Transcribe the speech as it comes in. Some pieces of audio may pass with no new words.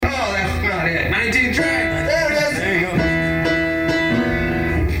18 track. There it is. There you go.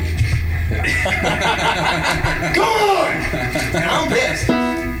 Come on! Now I'm pissed.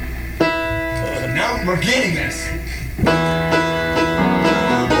 Now we're getting this.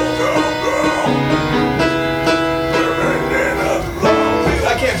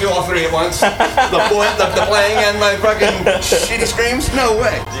 I can't do all three at once. the playing and my fucking shitty screams? No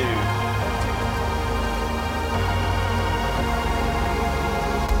way. Dude.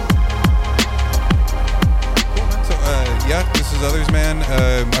 Yeah, this is Others, man.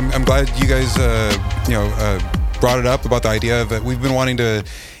 I'm glad you guys, brought it up about the idea that we've been wanting to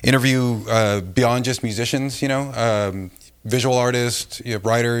interview beyond just musicians, visual artists,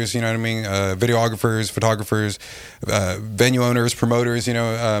 writers, you know what I mean, videographers, photographers, venue owners, promoters,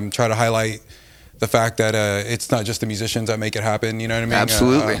 try to highlight the fact that it's not just the musicians that make it happen, you know what I mean?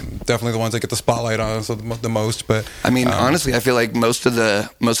 Absolutely. Definitely the ones that get the spotlight on us the most. But I mean, honestly, I feel like most of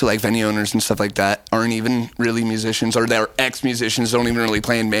like venue owners and stuff like that aren't even really musicians, or they're ex-musicians, don't even really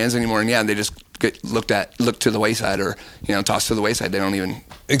play in bands anymore. And yeah, they just get looked to the wayside, or tossed to the wayside. They don't even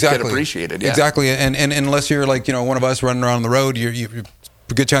get appreciated. Yeah. Exactly. And unless you're like one of us running around the road, you're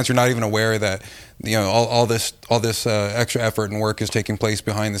a good chance you're not even aware that all this extra effort and work is taking place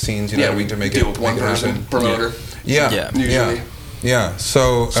behind the scenes. We to make deal it with one person promoter. Usually. Yeah.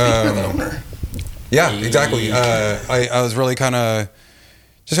 So speaking of the owner. Yeah, exactly. I was really kind of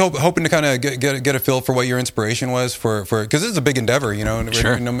just hoping to kind of get a feel for what your inspiration was for because this is a big endeavor.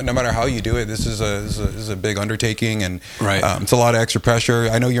 Sure. No matter how you do it, this is a big undertaking, and right. It's a lot of extra pressure.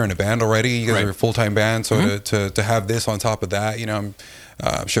 I know you're in a band already. You guys right. are a full-time band, so to have this on top of that,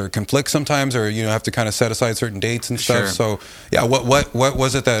 I'm sure it conflicts sometimes, or have to kind of set aside certain dates and stuff. Sure. So yeah, what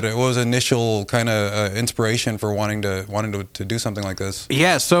was it what was initial kind of inspiration for wanting to do something like this?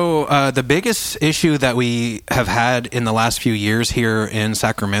 Yeah, so the biggest issue that we have had in the last few years here in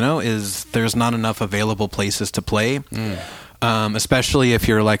Sacramento is there's not enough available places to play. Especially if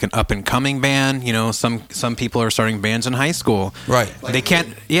you're like an up and coming band, some people are starting bands in high school. Right. They can't.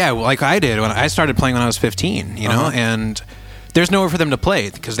 Yeah, like I did when I started playing when I was 15. And there's nowhere for them to play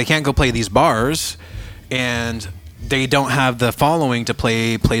because they can't go play these bars, and they don't have the following to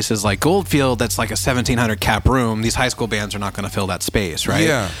play places like Goldfield. That's like a 1,700 cap room. These high school bands are not going to fill that space, right?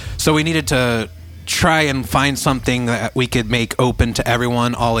 Yeah. So we needed to try and find something that we could make open to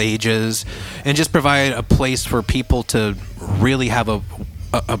everyone, all ages, and just provide a place for people to really have a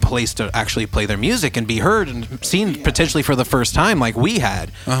place to actually play their music and be heard and seen potentially for the first time like we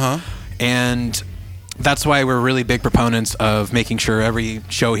had. And that's why we're really big proponents of making sure every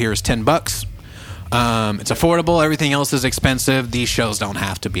show here is $10. It's affordable. Everything else is expensive. These shows don't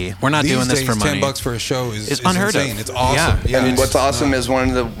have to be. We're not doing this for money. $10 for a show is unheard insane. of. It's awesome. Yeah. And what's awesome is one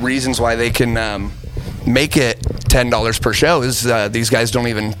of the reasons why they can make it $10 per show is these guys don't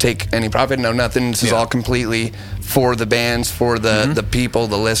even take any profit. No, nothing. This is all completely for the bands, for the people,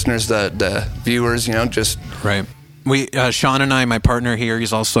 the listeners, the viewers. Just right. We Sean and I, my partner here,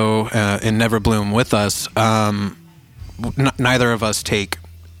 he's also in Never Bloom with us. Neither of us take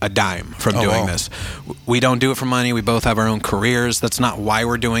a dime from doing this. We don't do it for money. We both have our own careers. That's not why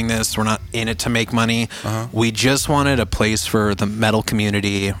we're doing this. We're not in it to make money. We just wanted a place for the metal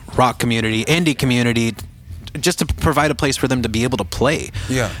community, rock community, indie community, just to provide a place for them to be able to play.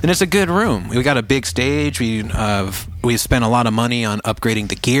 Yeah. And it's a good room. We got a big stage. We spent a lot of money on upgrading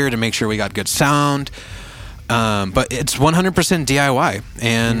the gear to make sure we got good sound. But it's 100% DIY,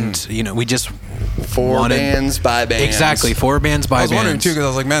 and we just bands by bands. Exactly, 4 bands by bands. I was wondering too, because I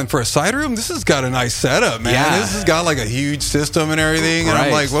was like, man, for a side room, this has got a nice setup, man. Yeah. This has got like a huge system and everything, and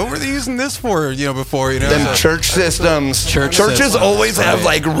I'm like, what were they using this for? Before them church systems. Churches always have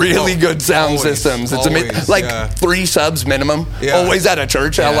like really good sound systems. It's amazing. 3 subs minimum. Yeah. Always at a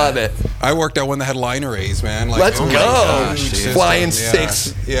church. I love it. I worked at one that had line arrays, man. Like, let's go. Flying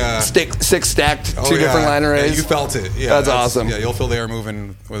 6 stacked 2 different line arrays. Yeah, you felt it. Yeah, that's awesome. Yeah, you'll feel the air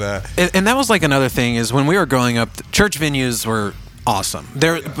moving with that. And that was like another thing is when we were growing up, church venues were awesome.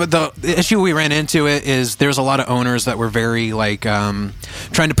 But the issue we ran into is there's a lot of owners that were very like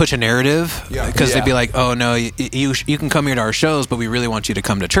trying to push a narrative because they'd be like, oh no, you can come here to our shows, but we really want you to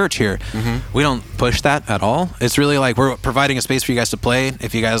come to church here. We don't push that at all. It's really like we're providing a space for you guys to play.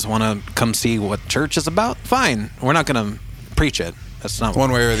 If you guys want to come see what church is about, fine. We're not going to preach it. That's not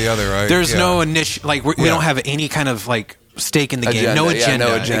one way or the other, right? There's no initial we don't have any kind of like stake in the game. No agenda.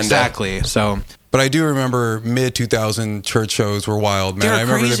 No agenda. Exactly. So. But I do remember mid-2000 church shows were wild, man.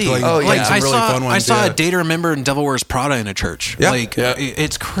 They were crazy. They played some really fun ones. I saw a Day to Remember and Devil Wears Prada in a church. Yeah.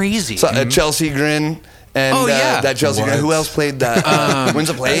 It's crazy. So, Chelsea Grin And that Chelsea guy. What? Who else played that? When's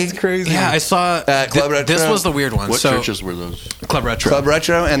the play? That's crazy. Yeah, I saw. Club Retro. This was the weird one. What so, churches were those? Club Retro. Club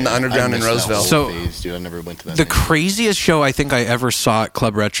Retro and the Underground in Roseville. So- phase, dude, I never went to that. The craziest show I think I ever saw at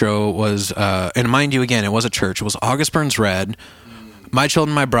Club Retro was, and mind you, again, it was a church. It was August Burns Red, My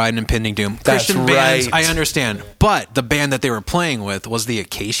Children, My Bride, and Impending Doom. That's Christian bands, right. I understand. But the band that they were playing with was the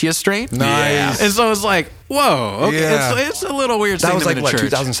Acacia Strain. Nice. And so it was like, whoa, okay, Yeah. it's a little weird That thing was to like, be in a what, church.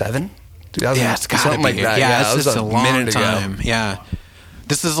 2007? 2000, Yeah, it's got to something be. like that. Yeah, that it's was just a long minute time. ago. Yeah.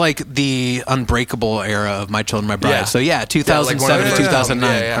 This is like the Unbreakable era of My Children, My Bride. Yeah. So yeah, 2007 Yeah, like to one of the-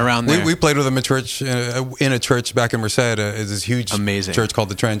 2009, yeah. around there. We played with them in church in a church back in Merced. Is this huge Amazing. church called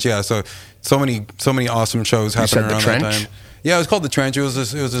the Trench? Yeah, so many awesome shows happening said the around Trench? that time. Yeah, it was called the Trench. It was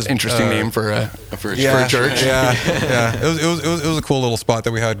this Interesting name for a church. Yeah, yeah. It was a cool little spot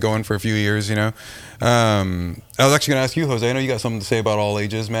that we had going for a few years. You know, I was actually going to ask you, Jose. I know you got something to say about all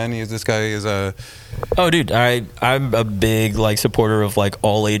ages, man. This guy is a. Oh, dude, I'm a big supporter of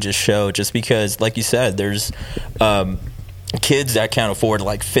all ages show, just because, like you said, there's kids that can't afford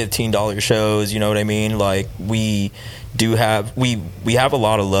 $15 shows. You know what I mean? We do have we have a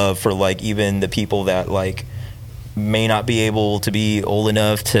lot of love for even the people that may not be able to be old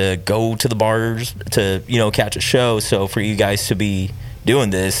enough to go to the bars to catch a show. So for you guys to be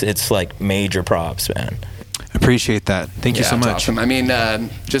doing this, it's major props, man. Appreciate that. Thank you so it's much. Awesome. I mean,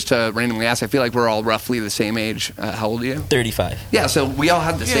 just to randomly ask, I feel like we're all roughly the same age. How old are you? 35. Yeah, so we all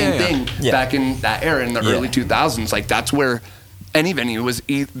had the same thing Yeah. back in that era in the early 2000s. That's where any venue was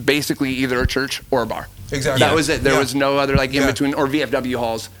basically either a church or a bar. Exactly. That was it. There Yeah. was no other in Yeah. between, or VFW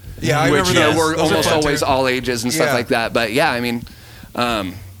halls. Yeah, I which remember those. were Those are almost fun, always too. all ages and stuff Yeah. like that. But yeah, I mean,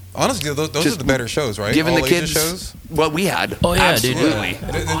 Honestly, those are Just the better shows, right? giving all the ages kids shows. what we had. Oh, yeah, dude. absolutely.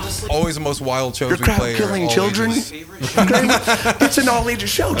 It's always the most wild shows You're we crowd play. are killing all children. ages. It's an all ages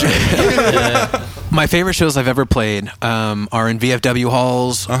show, Jay. My favorite shows I've ever played are in VFW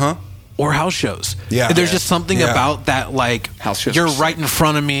halls. Or house shows. Yeah. There's just something Yeah. about that, House shows you're are right in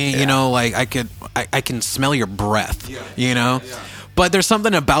front of me, you know, I can smell your breath, you know? But there's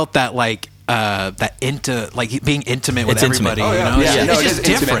something about that, being intimate with It's intimate. everybody, Oh, you yeah. know? Yeah, It's, no, it's it just is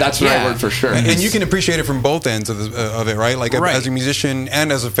intimate. different. That's the right word for sure. And you can appreciate it from both ends of it, right? Right. As a musician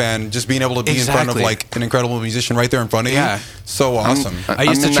and as a fan, just being able to be in front of Exactly. an incredible musician right there in front of Yeah. you, so awesome. I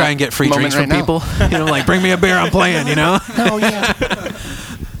used I'm to in try that and get free moment drinks from right now. people. You know, bring me a beer, I'm playing, you know? Oh, yeah.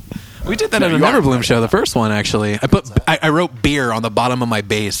 We did that at a you are. Neverbloom show, the first one, actually. I wrote beer on the bottom of my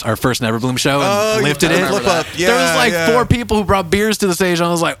bass, our first Neverbloom show, and lifted I it. remember that. There was Yeah, 4 people who brought beers to the stage, and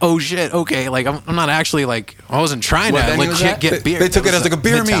I was like, oh shit, okay. I'm not actually I wasn't trying What to venue was legit that? get beer. They took it as a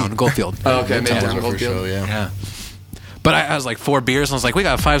beer Midtown, meet. Goldfield. Oh, okay, That was Midtown our first show, Goldfield. yeah. Yeah. But I was 4 beers, and I was like, we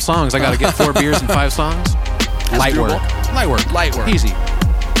got 5 songs. I got to get 4 beers and 5 songs. Light doable. work. Light work. Light work. Easy.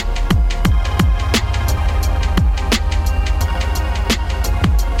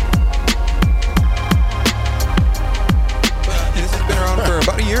 This has been around for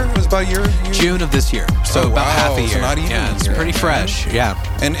about a year. It was about a year. June of this year. So Oh, about half wow. a year. So not even yeah, a it's year, pretty man. fresh. Yeah.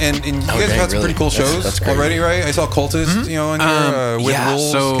 And you guys dang, had some really? pretty cool shows That's crazy. already, right? I saw Cultist, on here. With yeah,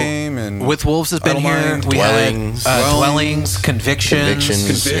 Wolves so came and With Wolves has been Idle here. Mind. We Dwellings. had Dwellings, Convictions.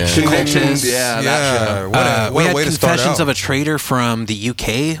 Convictions, Cultists. yeah, that Yeah, show. what we a had way to start Confessions out. of a Traitor from the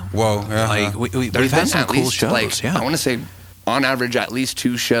UK. Whoa, yeah. We've There's had been some at cool least, shows. I want to say, on average, at least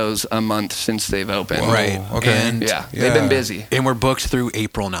 2 shows a month since they've opened. Whoa. Right. Okay. And, Yeah, they've been busy. and we're booked through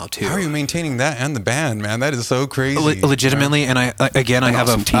April now, too. How are you maintaining that and the band, man? That is so crazy. Legitimately, and I have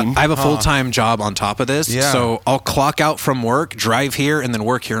awesome team. I have a full-time job on top of this. Yeah. So I'll clock out from work, drive here, and then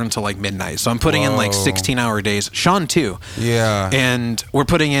work here until midnight. So I'm putting in Whoa. 16-hour days. Sean too. Yeah. And we're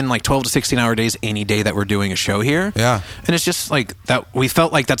putting in 12 to 16-hour days any day that we're doing a show here. Yeah. And it's just that we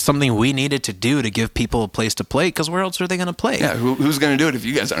felt like that's something we needed to do to give people a place to play, because where else are they going to play? Yeah, who's going to do it if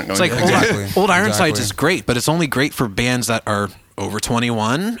you guys aren't going It's like to? Exactly. Old Ironsides Exactly. is great, but it's only great for bands that are over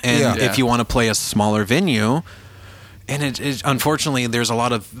 21, and Yeah. if you want to play a smaller venue. And it unfortunately, there's a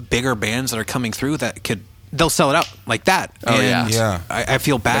lot of bigger bands that are coming through that they'll sell it out like that. Oh, and yeah. I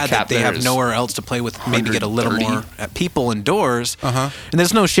feel bad cap that they there have is nowhere else to play with, maybe get a little 130. more people indoors. Uh-huh. And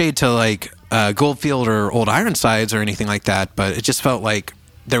there's no shade to Goldfield or Old Ironsides or anything like that, but it just felt like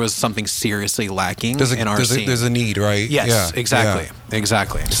there was something seriously lacking in our scene. There's a need, right? Yes, Yeah. exactly. Yeah.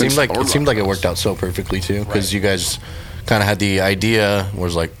 Exactly. It seemed like it worked out so perfectly too, because you guys kind of had the idea.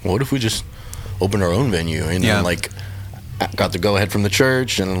 Was like, what if we just open our own venue, and Yeah. then got the go ahead from the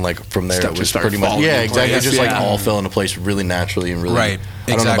church, and then from there Stuff it just was started pretty much falling into exactly. It place. just Yeah. all fell into place really naturally and really Right.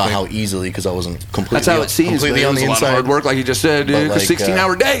 I don't know about Exactly. how easily, because I wasn't completely. That's how it seems. Completely But it on was the a lot of inside. hard work, like you just said, But, dude. like,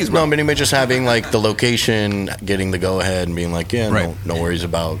 16-hour days, bro. No, but anyway, just having like the location, getting the go ahead, and being like, yeah, Right. no worries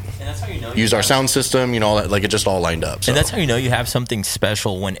about. And that's how you know Use our sound system, all that. Like it just all lined up. So. And that's how you know you have something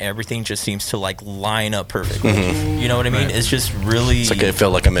special, when everything just seems to like line up perfectly. You know what I mean? It's just really. It's like it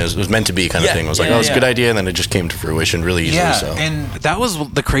felt like it was meant to be kind of Yeah, thing. It was like, yeah, oh, it's a good yeah. idea, and then it just came to fruition really easily. Yeah, So. and that was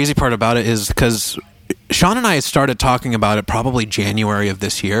the crazy part about it, is because Sean and I started talking about it probably January of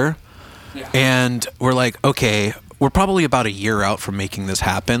this year, and we're like, okay, we're probably about a year out from making this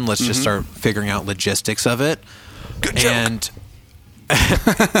happen. Let's just start figuring out logistics of it. Good joke.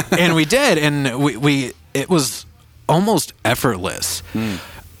 And we did, and we it was almost effortless.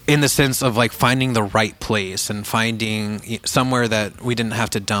 In the sense of like finding the right place and finding somewhere that we didn't have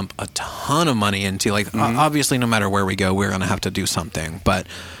to dump a ton of money into. Like obviously, no matter where we go, we're going to have to do something. But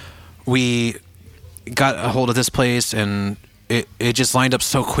we got a hold of this place, and it just lined up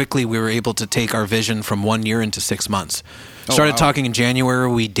so quickly. We were able to take our vision from 1 year into 6 months. Started wow. talking in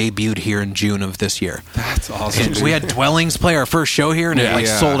January. We debuted here in June of this year. That's awesome. And we had Dwellings play our first show here, and it like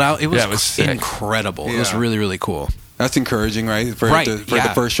Yeah. sold out. It was, Yeah, it was sick. incredible. It was Yeah. really, really cool. That's encouraging, right? For Right, the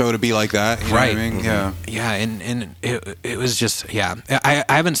yeah. first show to be like that. You know Right. what I mean? Yeah. Yeah, and it was just, yeah. I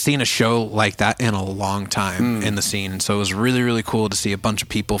haven't seen a show like that in a long time in the scene. So it was really, really cool to see a bunch of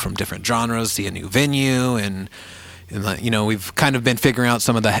people from different genres, see a new venue, and like, we've kind of been figuring out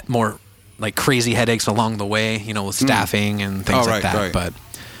some of the more like crazy headaches along the way, with staffing and things Oh, like right, that. right. But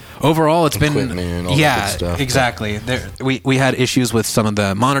overall, it's been Equipment, all that yeah, good stuff. exactly. We had issues with some of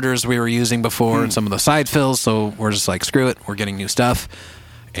the monitors we were using before and some of the side fills, so we're just like, screw it, we're getting new stuff.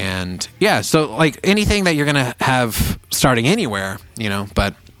 And yeah, so like anything that you're gonna have starting anywhere,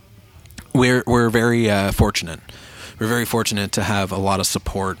 but we're very fortunate. We're very fortunate to have a lot of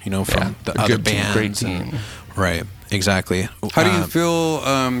support, from the a other good team, bands. great and- team. right, exactly. How do you feel?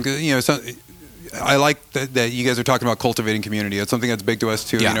 'Cause, I like that you guys are talking about cultivating community. It's something that's big to us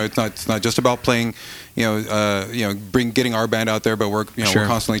too. Yeah. It's not just about playing. Getting our band out there, but we're Sure. we're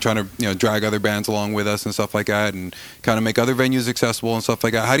constantly trying to drag other bands along with us and stuff like that, and kind of make other venues accessible and stuff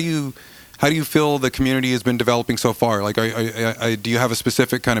like that. How do you feel the community has been developing so far? Like, do you have a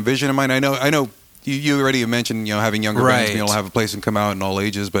specific kind of vision in mind? I know. You already mentioned having younger bands being able to have a place and come out in all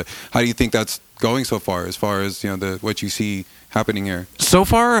ages, but how do you think that's going so far as what you see happening here? So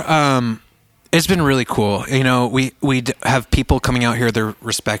far, it's been really cool. We have people coming out here. They're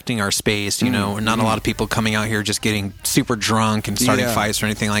respecting our space. Not a lot of people coming out here just getting super drunk and starting Yeah. fights or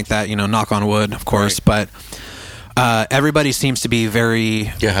anything like that. Knock on wood, of course. But everybody seems to be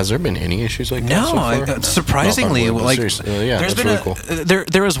very. Yeah, has there been any issues like that? So far? Surprisingly, Knock on wood, but like seriously, yeah, there's that's been really cool.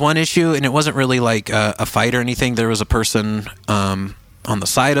 there was one issue, and it wasn't really like a fight or anything. There was a person on the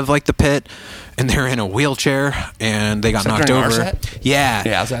side of like the pit, and they're in a wheelchair, and they got knocked during our over. set? Yeah,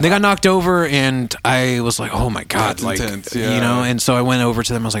 Yeah, I was at they got that. knocked over, and I was like, oh my god, That's like intense, yeah. and so I went over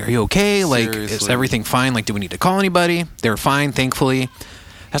to them. I was like, are you okay? Like, is Seriously. everything fine? Like, do we need to call anybody? They were fine, thankfully.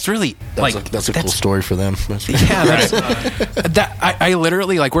 That's really That's a cool story for them. That's yeah, that's, that I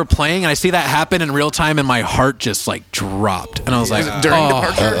literally like we're playing and I see that happen in real time and my heart just like dropped and I was like, During oh.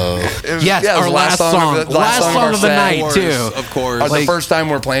 departure? It was- Yes, yeah, it was our the last song, of the- last of song our of the set. night too. Of course. The first time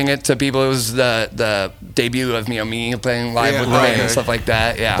we're playing it to people, it was the debut of me playing live Yeah, with the right. band and stuff like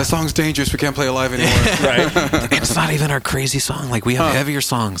that. Yeah. The song's dangerous. We can't play it live anymore. It's not even our crazy song. Like we have heavier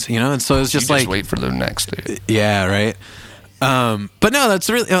songs, and so it's You just just like wait for the next, dude. yeah, right. But no, that's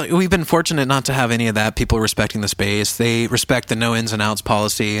really we've been fortunate not to have any of that. People respecting the space. They respect the no ins and outs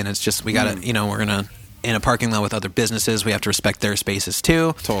policy, and it's just we gotta, we're gonna in a parking lot with other businesses. We have to respect their spaces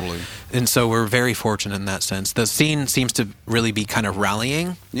too. Totally. And so we're very fortunate in that sense. The scene seems to really be kind of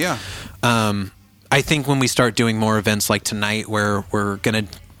rallying. Yeah. I think when we start doing more events like tonight, where we're gonna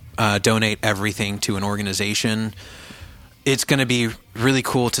donate everything to an organization, it's going to be really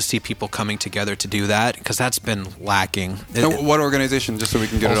cool to see people coming together to do that because that's been lacking. What organization? Just so we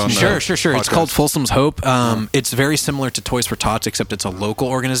can get it on. Sure. It's podcast. called Folsom's Hope. It's very similar to Toys for Tots, except it's a local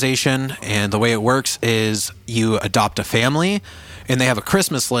organization. And the way it works is you adopt a family, and they have a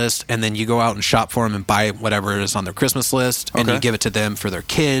Christmas list, and then you go out and shop for them and buy whatever it is on their Christmas list, and Okay. you give it to them for their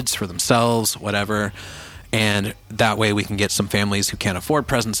kids, for themselves, whatever. And that way we can get some families who can't afford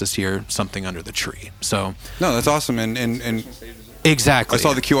presents this year something under the tree. So No, that's awesome. And exactly. I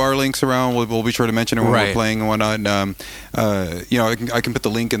saw the QR links around. We'll be sure to mention it when we're Right. playing and whatnot. And, I can put the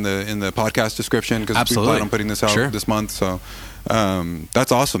link in the podcast description because we Absolutely. plan on putting this out Sure. this month. So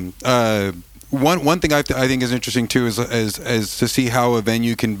that's awesome. One thing I think is interesting too is to see how a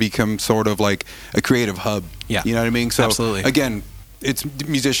venue can become sort of like a creative hub. Yeah. You know what I mean? So Absolutely. again, it's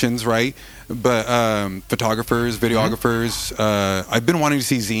musicians, right? But photographers, videographers. I've been wanting to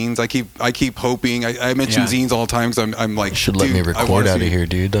see zines. I keep hoping. I mention zines all the time because I'm like, should let me record out of here,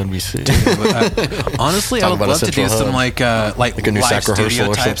 dude. That'd be sick. Honestly, I would love to do some like a new live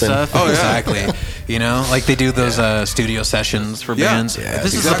studio type stuff. Oh, yeah. Exactly. You know, like they do those studio sessions for bands. Yeah,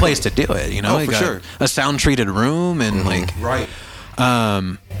 this is the place to do it. You know, for sure. A sound treated room and like right.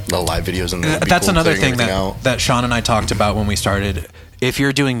 The live videos and that's another thing that Sean and I talked about when we started. If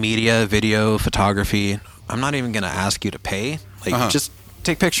you're doing media, video, photography, I'm not even going to ask you to pay. Like, just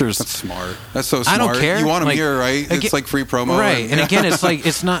take pictures. That's smart. That's so smart. I don't care. You want them like, here, right? It's like free promo. Right. And again, it's like,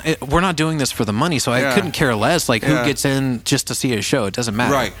 we're not doing this for the money, so I couldn't care less. Like, who gets in just to see a show? It doesn't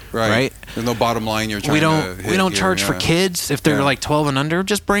matter. Right. There's no bottom line you're trying to hit. We don't charge for kids. If they're like 12 and under,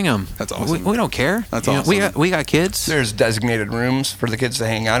 just bring them. That's awesome. We don't care. That's awesome. We got kids. There's designated rooms for the kids to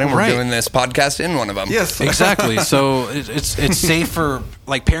hang out in. We're doing this podcast in one of them. Yes. Exactly. So it's safe for,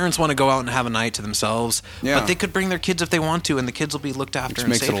 like, parents want to go out and have a night to themselves, but they could bring their kids if they want to, and the kids will be looked after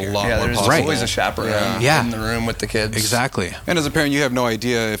and safe. Makes it a lot more there's possible. always a chaperone in the room with the kids. Exactly. And as a parent, you have no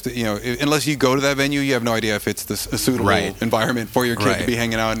idea if unless you go to that venue, you have no idea if it's a suitable environment for your kid to be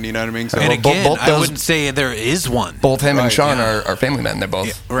hanging out in. You know what I mean? So, and again, I wouldn't say there is one. Both him and Sean are family men. They're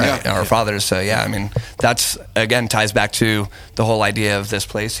both our fathers. So I mean, that's again ties back to the whole idea of this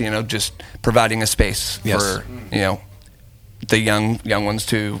place. You know, just providing a space for the young ones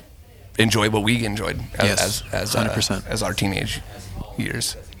to enjoy what we enjoyed as 100% as our teenage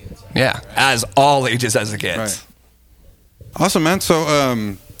years. Yeah, as all ages as a kid. Right. Awesome, man. So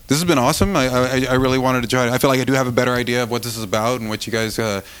this has been awesome. I really wanted to try. I feel like I do have a better idea of what this is about and what you guys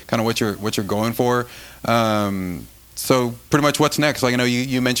kind of what you're going for. So pretty much what's next? Like I know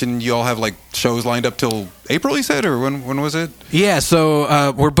you mentioned you all have like shows lined up till April. You said, or when was it? Yeah.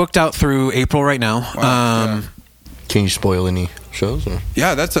 So we're booked out through April right now. Wow. Can you spoil any shows? Or?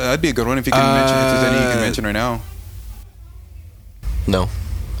 Yeah, that'd be a good one if you can mention. If there's any you can mention right now. No.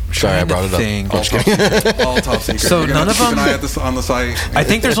 Sorry, I brought it up. All top secret. So none of them. Keep an eye on the site. I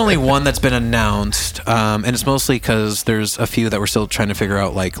think there's only one that's been announced, and it's mostly because there's a few that we're still trying to figure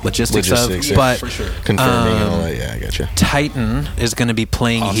out like logistics of. Yeah, but for sure. Confirming and all that. Yeah, I gotcha. Titan is going to be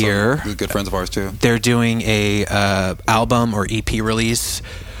playing here. They're good friends of ours too. They're doing a album or EP release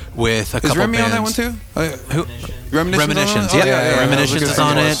with a couple Remy bands. on that one too? Who? Reminiscence. Reminiscence is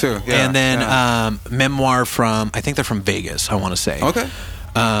on it. Too. Yeah, and then Memoir from, I think they're from Vegas, I want to say. Okay.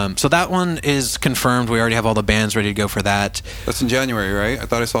 So that one is confirmed. We already have all the bands ready to go for that. That's in January, right? I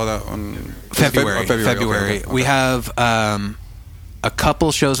thought I saw that on February. Okay. We have a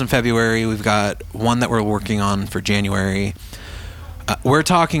couple shows in February. We've got one that we're working on for January. We're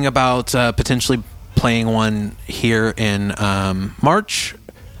talking about potentially playing one here in March.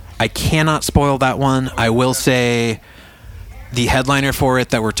 I cannot spoil that one. I will say the headliner for it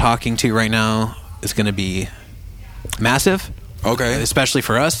that we're talking to right now is going to be massive. Okay. Especially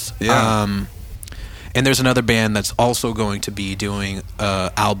for us. Yeah. And there's another band that's also going to be doing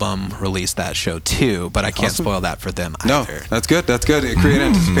an album release that show too, but I can't spoil that for them either. No, that's good. That's good. Create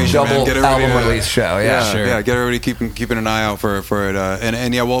anticipation. Double album release show. Yeah, sure. Yeah, get everybody keeping an eye out for it.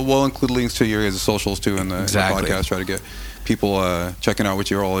 And yeah, we'll include links to your guys' socials too in the podcast. Try to get people checking out what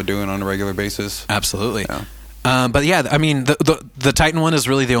you all are doing on a regular basis. Absolutely. Yeah. But yeah, I mean, the Titan one is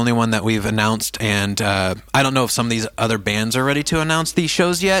really the only one that we've announced, and I don't know if some of these other bands are ready to announce these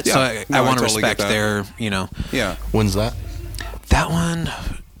shows yet. Yeah. So I want to respect their, Yeah. When's that? That one,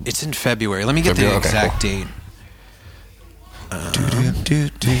 it's in February. Let me get the exact date.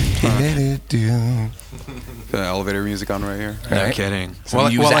 Elevator music on right here. No kidding. While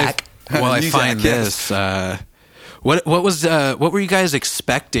I find this. What were you guys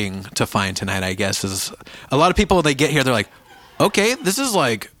expecting to find tonight? I guess is a lot of people when they get here, they're like, okay, this is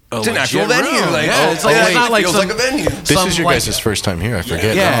like it's an actual venue. It's not like feels like a venue. This is your guys' first time here. I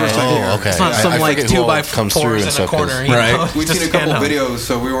forget. Yeah. Okay. It's not some like 2x4s in a corner. Right. We've seen a couple videos,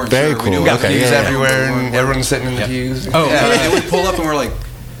 so we weren't very sure. cool. We got pews everywhere, and everyone's sitting in the pews. And we pull up and we're like,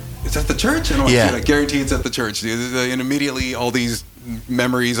 is that the church? And I guarantee it's at the church. And immediately all these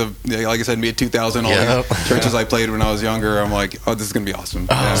memories of, like I said, mid-2000, all the churches I played when I was younger. I'm like, oh, this is going to be awesome.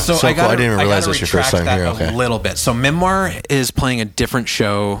 So cool. I didn't even realize this was your first time here. Okay. A little bit. So Memoir is playing a different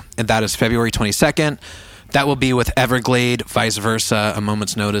show, and that is February 22nd. That will be with Everglade, Vice Versa, A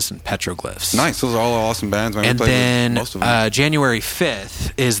Moment's Notice, and Petroglyphs. Nice. Those are all awesome bands. Man. And then January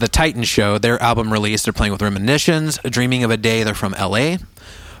 5th is the Titan show. Their album release. They're playing with Reminiscence, Dreaming of a Day. They're from L.A.,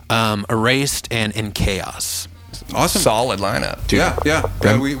 Erased, and In Chaos. Awesome. Solid lineup. Dude. Yeah.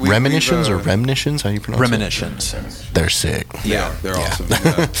 Reminiscence or Reminiscence? How do you pronounce Reminiscence. it? They're sick. Yeah, they're awesome.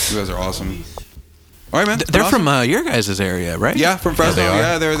 Yeah. You guys are awesome. All right, man. They're Awesome. from your guys' area, right? Yeah, from Fresno. they are?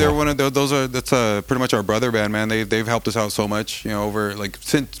 Yeah, they're one of those are that's pretty much our brother band, man. They've helped us out so much, over like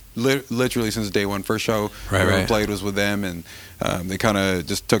since literally since day one. First show we ever played was with them, and they kind of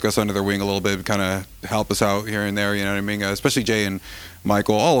just took us under their wing a little bit, kind of help us out here and there. You know what I mean? Especially Jay and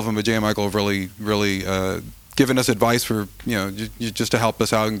Michael, all of them, but Jay and Michael have really given us advice for just to help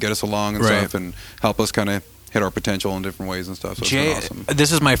us out and get us along and stuff, and help us kind of hit our potential in different ways and stuff. So Jay, it's been awesome.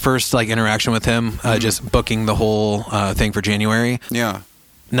 this is my first interaction with him. Just booking the whole thing for January. Yeah.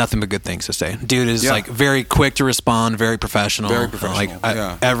 Nothing but good things to say. Dude is very quick to respond, very professional. Very professional.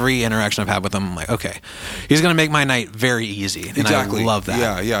 Every interaction I've had with him, I'm like, okay, he's gonna make my night very easy, and exactly. I love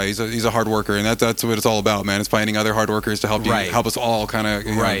that. Yeah. He's a hard worker, and that's what it's all about, man. It's finding other hard workers to help help us all kind of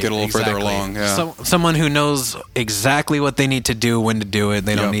get a little further along. Yeah. So, someone who knows exactly what they need to do, when to do it.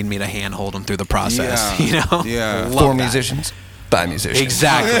 They don't need me to handhold them through the process. Yeah. Yeah. For musicians, by musicians.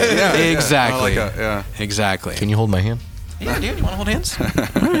 Exactly. Exactly. I like that, yeah. Exactly. Can you hold my hand? Yeah, dude, you want to hold hands?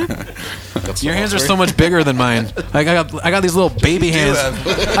 Your hands are so much bigger than mine. I got these little baby hands.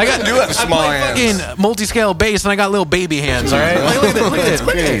 I have small hands. Fucking multi-scale bass, and I got little baby hands. All right, look at this.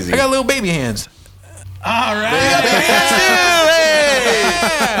 Crazy. I got little baby hands. All right.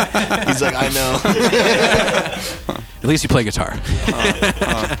 He's like, I know. At least you play guitar.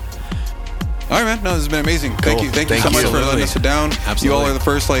 All right, man. No, this has been amazing. Thank you so much for letting us sit down. Absolutely. You all are the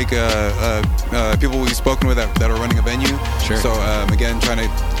first people we've spoken with that are running a venue. Sure. So again, trying to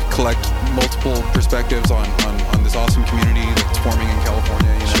collect multiple perspectives on this awesome community that's forming in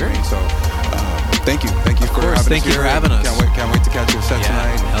California. You know what I mean? So thank you for having us. Thank you for having us. Can't wait to catch you a set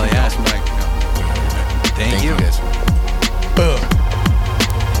tonight. Hell yeah. Awesome night. Thank you. Guys.